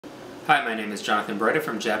Hi, my name is Jonathan Broida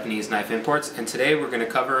from Japanese Knife Imports, and today we're going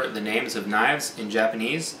to cover the names of knives in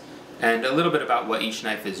Japanese and a little bit about what each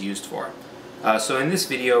knife is used for. So in this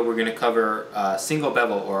video we're going to cover single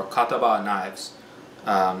bevel or kataba knives.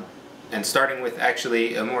 And starting with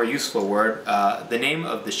actually a more useful word, the name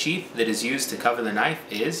of the sheath that is used to cover the knife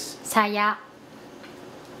is saya.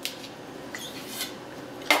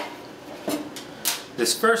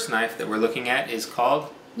 This first knife that we're looking at is called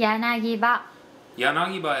Yanagiba.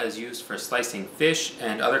 Yanagiba is used for slicing fish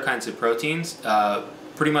and other kinds of proteins,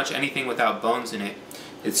 pretty much anything without bones in it.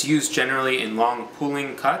 It's used generally in long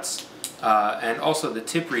pulling cuts, and also the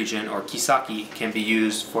tip region, or kisaki, can be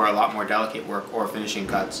used for a lot more delicate work or finishing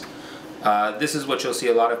cuts. This is what you'll see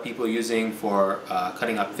a lot of people using for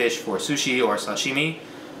cutting up fish for sushi or sashimi,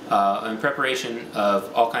 in preparation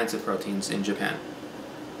of all kinds of proteins in Japan.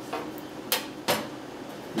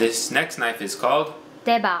 This next knife is called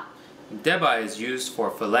Deba. Deba is used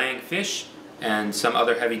for filleting fish and some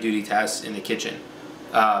other heavy-duty tasks in the kitchen.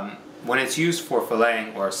 When it's used for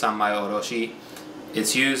filleting or sanmai oroshi,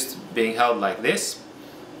 it's used being held like this,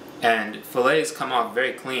 and fillets come off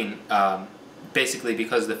very clean, basically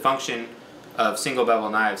because the function of single bevel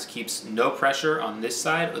knives keeps no pressure on this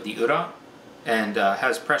side of the ura and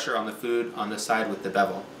has pressure on the food on the side with the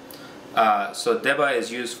bevel. So deba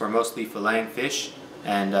is used for mostly filleting fish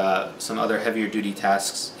and some other heavier duty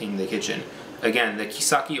tasks in the kitchen. Again, the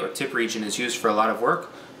kisaki or tip region is used for a lot of work,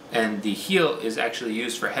 and the heel is actually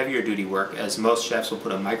used for heavier duty work, as most chefs will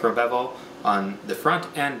put a micro bevel on the front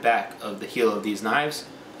and back of the heel of these knives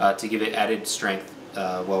to give it added strength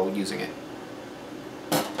while using it.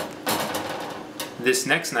 This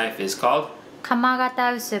next knife is called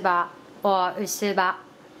Kamagata usuba or usuba.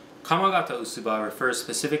 Kamagata usuba refers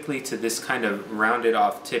specifically to this kind of rounded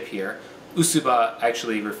off tip here. Usuba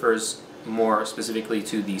actually refers more specifically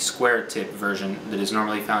to the square tip version that is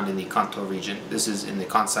normally found in the Kanto region. This is in the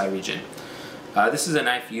Kansai region. This is a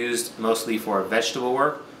knife used mostly for vegetable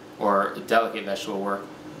work or delicate vegetable work.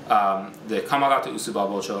 The Kamagata usuba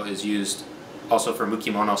bocho is used also for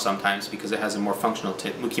mukimono sometimes because it has a more functional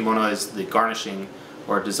tip. Mukimono is the garnishing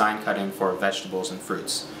or design cutting for vegetables and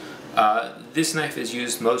fruits. This knife is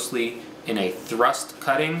used mostly in a thrust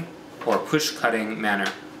cutting or push cutting manner.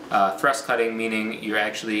 Thrust cutting meaning you're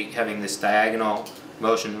actually having this diagonal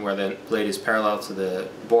motion where the blade is parallel to the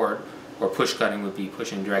board, or push cutting would be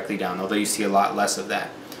pushing directly down, although you see a lot less of that.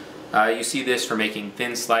 You see this for making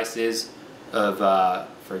thin slices of,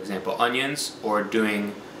 for example, onions, or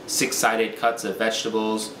doing six-sided cuts of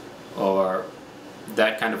vegetables, or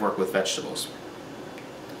that kind of work with vegetables.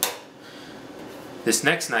 This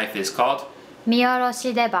next knife is called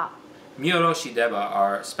Miyoroshi deba. Miyoroshi deba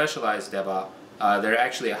are specialized deba. They're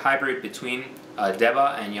actually a hybrid between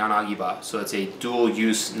deba and yanagiba, so it's a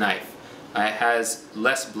dual-use knife. It has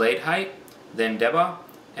less blade height than deba,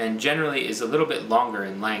 and generally is a little bit longer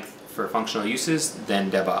in length for functional uses than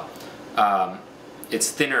deba. It's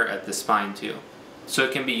thinner at the spine too. So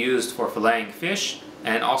it can be used for filleting fish,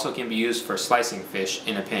 and also can be used for slicing fish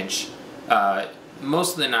in a pinch.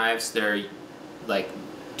 Most of the knives, they're like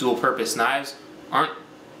dual-purpose knives, aren't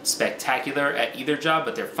spectacular at either job,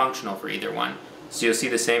 but they're functional for either one. So you'll see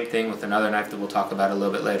the same thing with another knife that we'll talk about a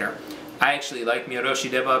little bit later. I actually like Miyoroshi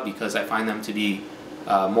deba because I find them to be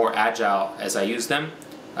more agile as I use them,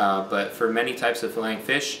 but for many types of filleting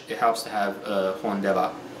fish, it helps to have a hon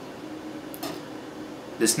deba.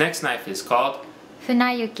 This next knife is called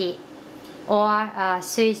Funayuki, or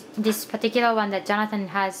this particular one that Jonathan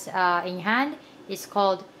has in hand is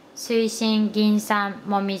called Suishin Ginsan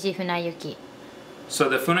Momiji Funayuki. So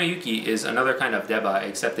the funayuki is another kind of deba,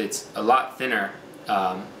 except it's a lot thinner,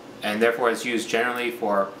 and therefore it's used generally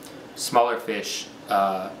for smaller fish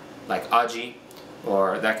like aji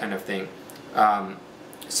or that kind of thing.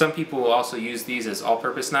 Some people will also use these as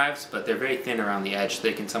all-purpose knives, but they're very thin around the edge.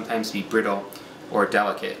 They can sometimes be brittle or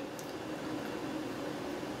delicate.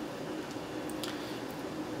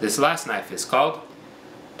 This last knife is called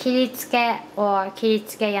Kiritsuke or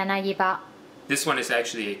Kiritsuke Yanagiba. This one is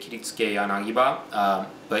actually a kiritsuke yanagiba,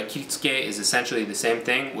 but kiritsuke is essentially the same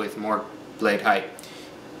thing with more blade height.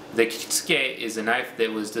 The kiritsuke is a knife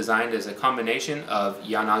that was designed as a combination of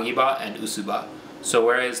yanagiba and usuba. So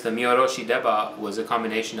whereas the miyoroshi deba was a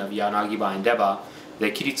combination of yanagiba and deba,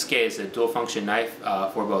 the kiritsuke is a dual-function knife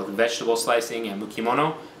for both vegetable slicing and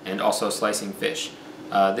mukimono, and also slicing fish.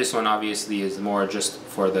 This one obviously is more just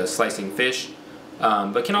for the slicing fish,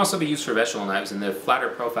 but can also be used for vegetable knives, and the flatter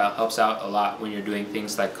profile helps out a lot when you're doing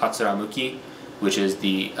things like katsuramuki, which is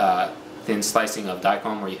the thin slicing of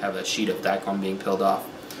daikon, where you have a sheet of daikon being peeled off.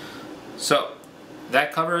 So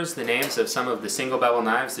that covers the names of some of the single bevel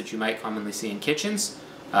knives that you might commonly see in kitchens.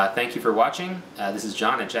 Thank you for watching. This is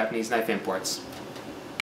John at Japanese Knife Imports.